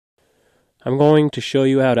I'm going to show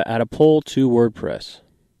you how to add a poll to WordPress.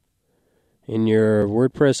 In your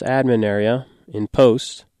WordPress admin area, in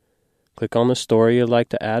Posts, click on the story you'd like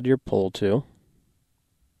to add your poll to.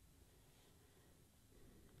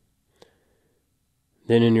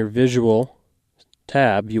 Then in your Visual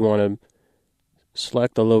tab, you want to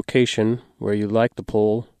select the location where you'd like the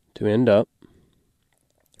poll to end up.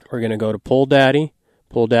 We're going to go to PollDaddy,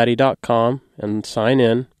 PollDaddy.com, and sign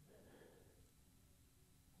in.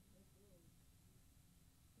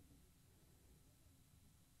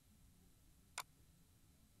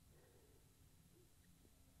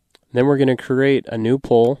 Then we're going to create a new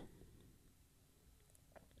poll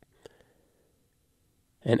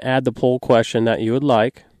and add the poll question that you would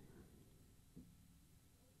like.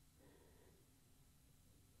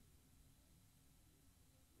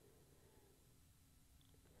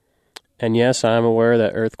 And yes, I'm aware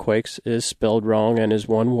that earthquakes is spelled wrong and is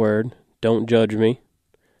one word. Don't judge me.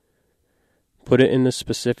 Put it in the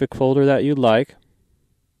specific folder that you'd like.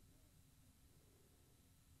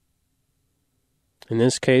 In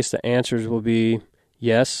this case, the answers will be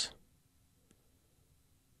yes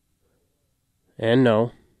and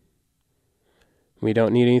no. We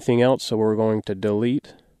don't need anything else, so we're going to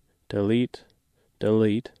delete, delete,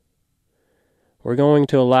 delete. We're going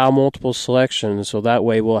to allow multiple selections, so that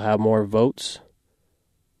way we'll have more votes.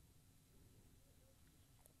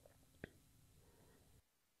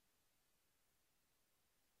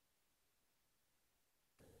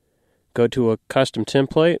 Go to a custom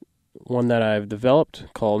template, one that I've developed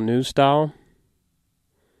called New Style.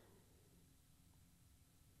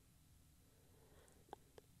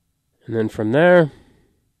 And then from there,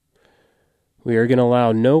 we are going to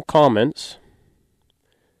allow no comments.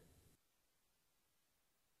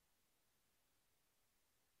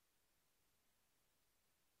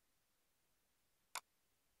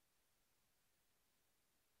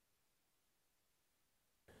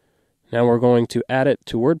 Now we're going to add it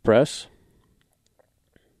to WordPress.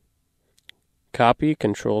 Copy,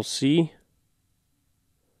 Control-C.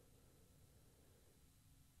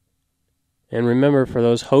 And remember, for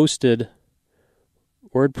those hosted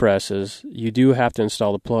WordPresses, you do have to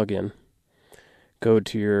install the plugin. Go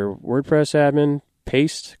to your WordPress admin,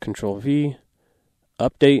 paste, Control-V,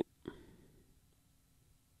 update.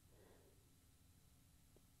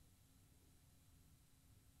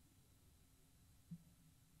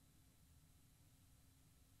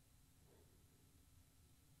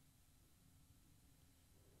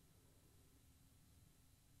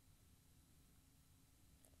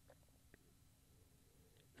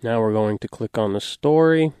 Now we're going to click on the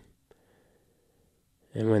story,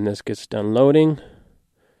 and when this gets done loading,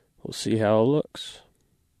 we'll see how it looks.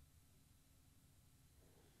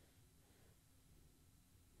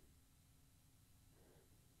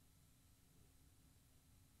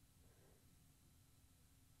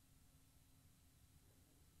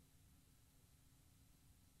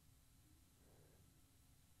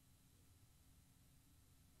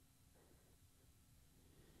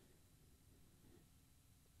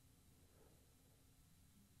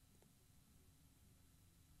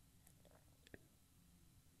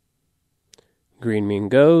 Green mean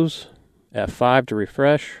goes. F5 to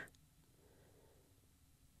refresh.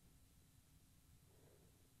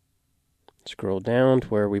 Scroll down to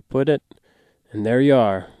where we put it, and there you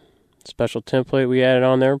are. Special template we added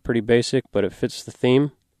on there, pretty basic, but it fits the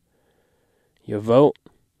theme. You vote,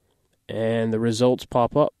 and the results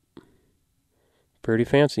pop up. Pretty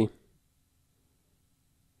fancy.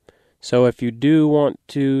 So if you do want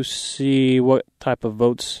to see what type of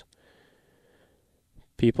votes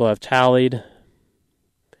people have tallied,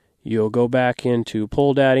 you'll go back into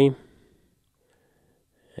PollDaddy,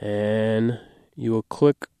 and you will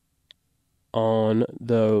click on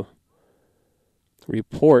the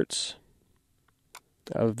reports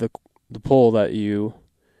of the poll that you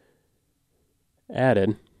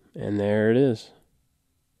added, and there it is.